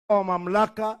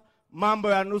mamlaka, mambo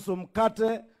ya nusu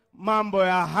mkate, mambo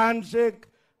ya handshake,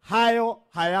 hayo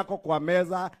hayako kwa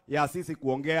meza ya sisi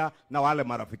kuongea na wale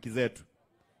marafiki zetu.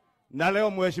 Na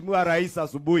leo Mheshimiwa Rais,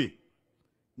 asubuhi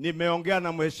nimeongea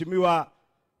na Mheshimiwa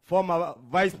former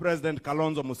Vice President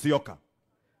Kalonzo Musyoka,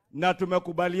 na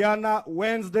tumekubaliana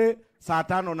Wednesday saa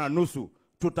 5:30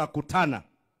 tutakutana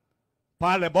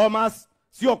pale Bomas,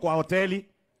 sio kwa hoteli.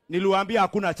 Niliwaambia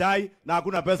hakuna chai na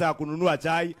hakuna pesa ya kununua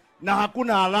chai na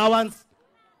hakuna allowance.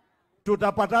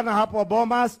 Tutapatana hapo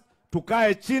Bomas,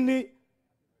 tukae chini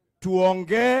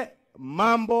tuongee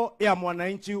mambo ya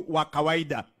mwananchi wa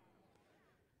kawaida.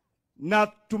 Na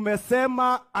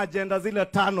tumesema agenda zile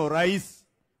 5 rais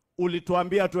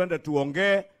ulituambia tuende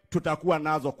tuongee, tutakuwa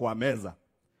nazo kwa meza.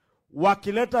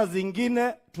 Wakileta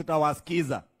zingine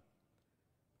tutawasikiza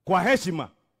kwa heshima,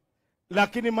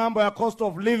 lakini mambo ya cost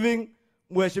of living,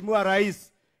 Mheshimiwa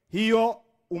Rais, hiyo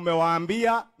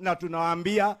umewaambia na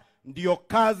tunawaambia ndio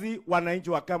kazi wananchi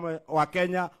wa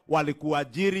Kenya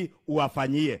walikuajiri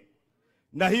uwafanyie.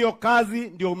 Na hiyo kazi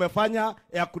ndio umefanya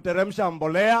ya kuteremsha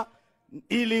mbolea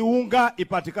ili unga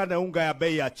ipatikane, unga ya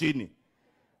bei ya chini.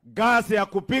 Gas ya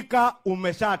kupika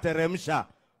umeshateremsha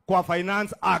kwa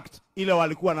Finance Act ile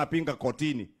walikuwa napinga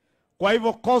kotini. Kwa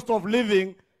hivyo cost of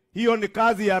living, hiyo ni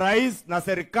kazi ya rais na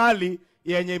serikali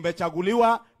yenye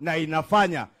imechaguliwa na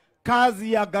inafanya.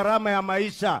 Kazi ya gharama ya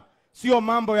maisha sio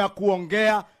mambo ya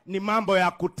kuongea, ni mambo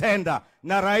ya kutenda.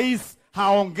 Na rais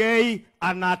haongei,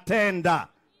 anatenda.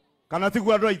 Kana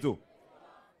tigwa ndoito.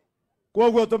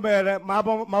 Koguo tumere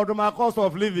maundu ma cost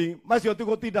of living macio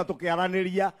tigutinda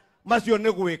tukiaraniria, macio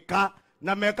ni gwika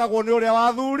na mekagwo ni uria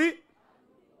wathuri.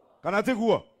 Kana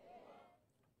tiguo?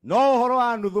 No horo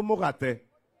wa nuthu mugate.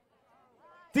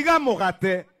 Tiga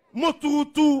mugate,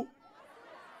 mututu.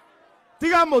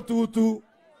 Tiga mututu.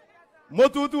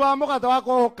 Mututu wa mugate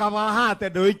wako kabahate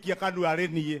ndoikia kanua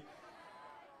renie.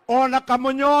 Ona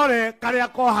kamunyore karia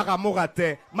kohaga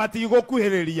mugate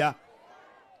matigukuhiriria.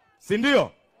 Si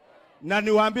ndio? Na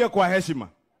niwaambie kwa heshima,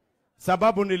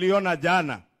 sababu niliona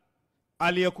jana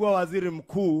aliyekuwa waziri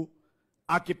mkuu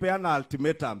akipeana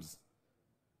ultimatums.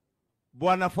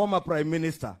 Bwana former Prime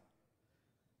Minister,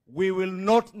 we will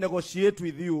not negotiate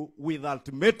with you with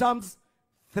ultimatums,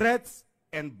 threats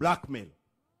and blackmail.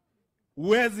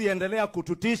 Huwezi endelea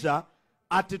kututisha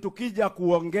ati tukija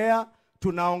kuongea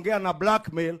tunaongea na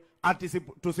blackmail, ati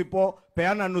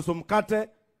tusipopeana nusu mkate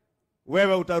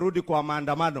wewe utarudi kwa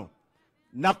maandamano.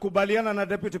 Nakubaliana na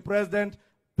Deputy President,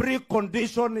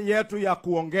 precondition yetu ya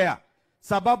kuongea,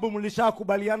 sababu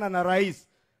mlishakubaliana na rais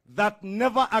that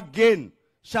never again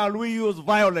shall we use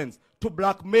violence to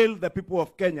blackmail the people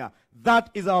of Kenya. That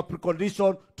is our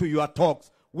precondition to your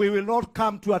talks. We will not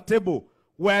come to a table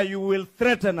where you will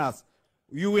threaten us,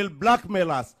 you will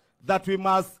blackmail us, that we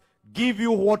must give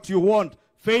you what you want,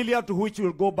 failure to which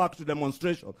will go back to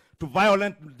demonstration, to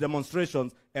violent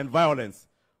demonstrations and violence.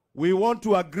 We want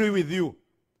to agree with you.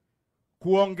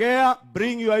 Kuongea,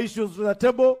 bring your issues to the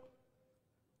table,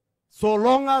 so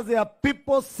long as they are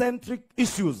people-centric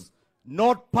issues,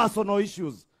 not personal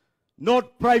issues,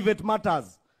 not private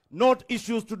matters, not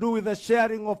issues to do with the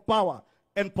sharing of power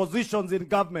and positions in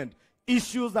government,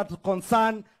 issues that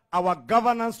concern our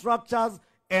governance structures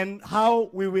and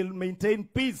how we will maintain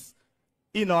peace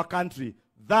in our country.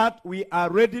 That we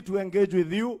are ready to engage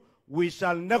with you. We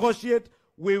shall negotiate.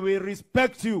 We will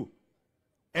respect you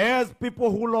as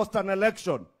people who lost an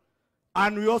election.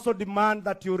 And we also demand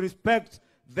that you respect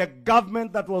the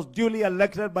government that was duly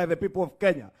elected by the people of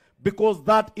Kenya, because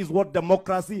that is what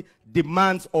democracy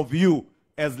demands of you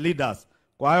as leaders.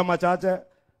 Kwa hayo machache,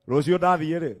 Rocio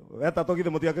Daviere, weta tokide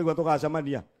mutiake kwa toka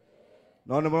ashamania.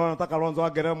 No mwana nataka Kalonzo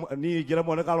agere ni gira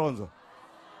mwana Kalonzo.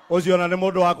 Ocio na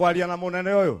nemodo akwaria na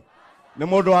munene oyo.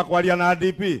 Nemodo akwaria na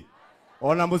DP.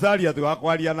 Ona Musalia tu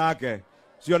akwaria nake.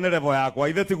 Cio ne level yakwa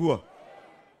ithe tiguo.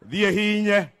 Thie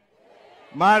hinye.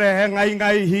 Mare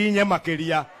ngai hinye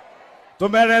makiria.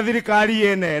 Tumere thirikari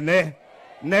enene.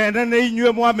 Nene ne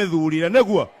inyue mwamithurire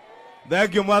neguo.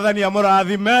 Thengio mwathani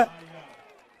amurathime.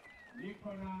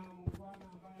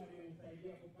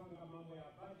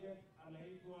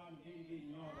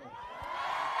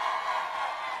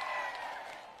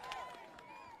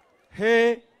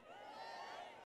 Hey